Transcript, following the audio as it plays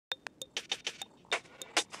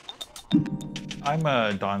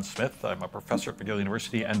I'm Don Smith. I'm a professor at McGill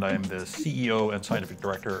University, and I am the CEO and Scientific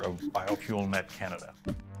Director of BioFuelNet Canada.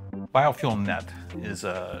 BioFuelNet is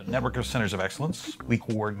a network of centers of excellence. We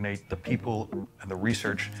coordinate the people and the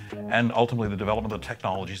research and ultimately the development of the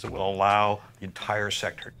technologies that will allow the entire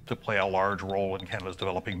sector to play a large role in Canada's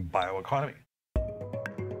developing bioeconomy.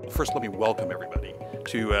 First, let me welcome everybody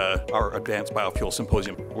to our Advanced Biofuels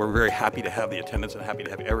Symposium. We're very happy to have the attendance and happy to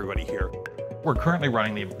have everybody here. We're currently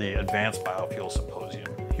running the Advanced Biofuels Symposium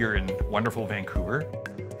here in wonderful Vancouver.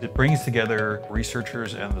 It brings together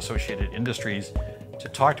researchers and associated industries to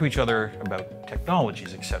talk to each other about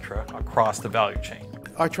technologies, etc., across the value chain.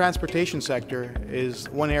 Our transportation sector is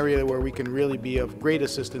one area where we can really be of great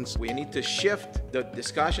assistance. We need to shift the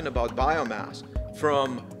discussion about biomass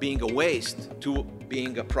from being a waste to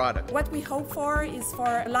being a product. What we hope for is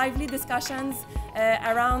for lively discussions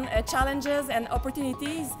around challenges and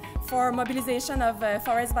opportunities for mobilization of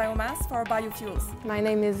forest biomass for biofuels. My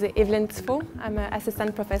name is Evelyn Tifo. I'm an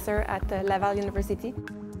assistant professor at Laval University.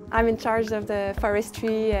 I'm in charge of the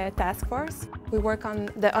forestry task force. We work on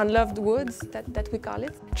the unloved woods, that we call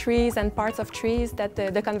it. Trees and parts of trees that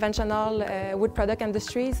the conventional wood product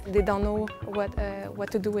industries, they don't know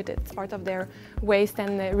what to do with it. It's part of their waste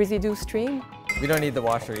and residue stream. We don't need the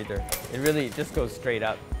washer either. It really just goes straight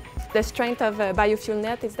up. The strength of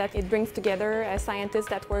BioFuelNet is that it brings together scientists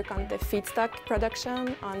that work on the feedstock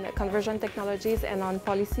production, on conversion technologies, and on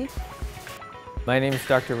policy. My name is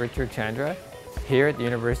Dr. Richard Chandra. Here at the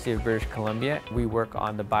University of British Columbia, we work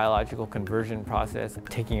on the biological conversion process,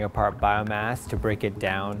 taking apart biomass to break it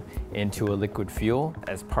down into a liquid fuel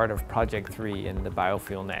as part of Project 3 in the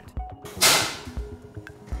BioFuelNet.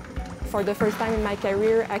 For the first time in my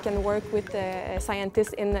career, I can work with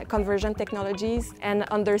scientists in conversion technologies and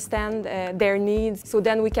understand their needs. So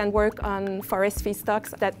then we can work on forest feedstocks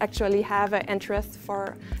that actually have an interest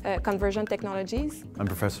for conversion technologies. I'm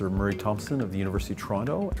Professor Murray Thompson of the University of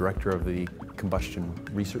Toronto, Director of the Combustion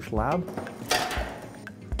Research Lab.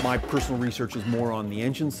 My personal research is more on the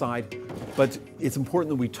engine side, but it's important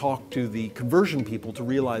that we talk to the conversion people to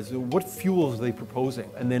realize what fuels are they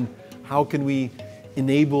proposing, and then how can we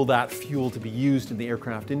enable that fuel to be used in the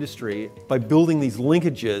aircraft industry. By building these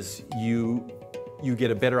linkages, you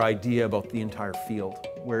get a better idea about the entire field,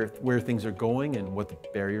 where things are going and what the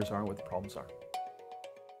barriers are and what the problems are.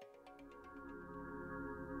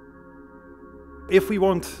 If we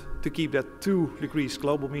want to keep that 2 degrees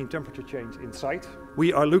global mean temperature change in sight,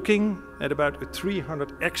 we are looking at about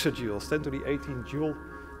 300 exajoules, 10 to the 18 joule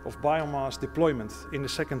of biomass deployment in the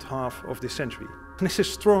second half of this century. And this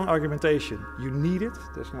is strong argumentation. You need it,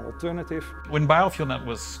 there's no alternative. When BioFuelNet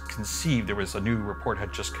was conceived, there was a new report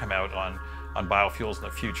had just come out on biofuels in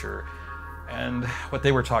the future. And what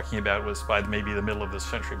they were talking about was by maybe the middle of this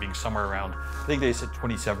century being somewhere around, I think they said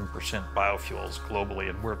 27% biofuels globally,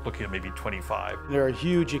 and we're looking at maybe 25. There are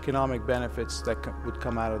huge economic benefits that would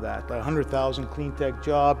come out of that. 100,000 clean tech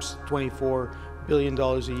jobs, $24 billion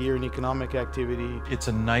a year in economic activity. It's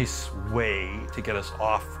a nice way to get us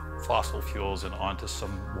off fossil fuels and onto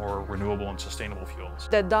some more renewable and sustainable fuels.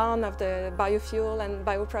 The dawn of the biofuel and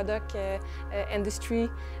bioproduct industry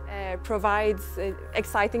provides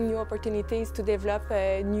exciting new opportunities to develop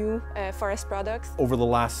new forest products. Over the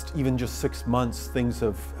last even just 6 months, things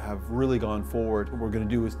have really gone forward. What we're going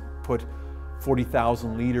to do is put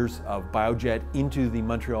 40,000 liters of biojet into the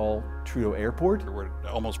Montreal Trudeau Airport. There were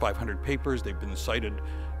almost 500 papers. They've been cited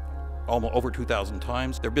almost over 2,000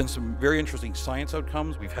 times. There have been some very interesting science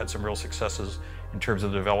outcomes. We've had some real successes in terms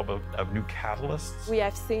of the development of new catalysts. We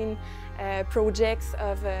have seen projects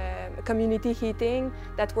of community heating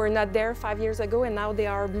that were not there 5 years ago, and now they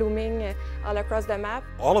are blooming all across the map.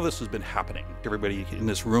 All of this has been happening. Everybody in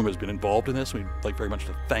this room has been involved in this. We'd like very much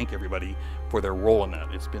to thank everybody for their role in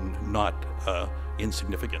that. It's been not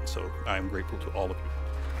insignificant, so I'm grateful to all of you.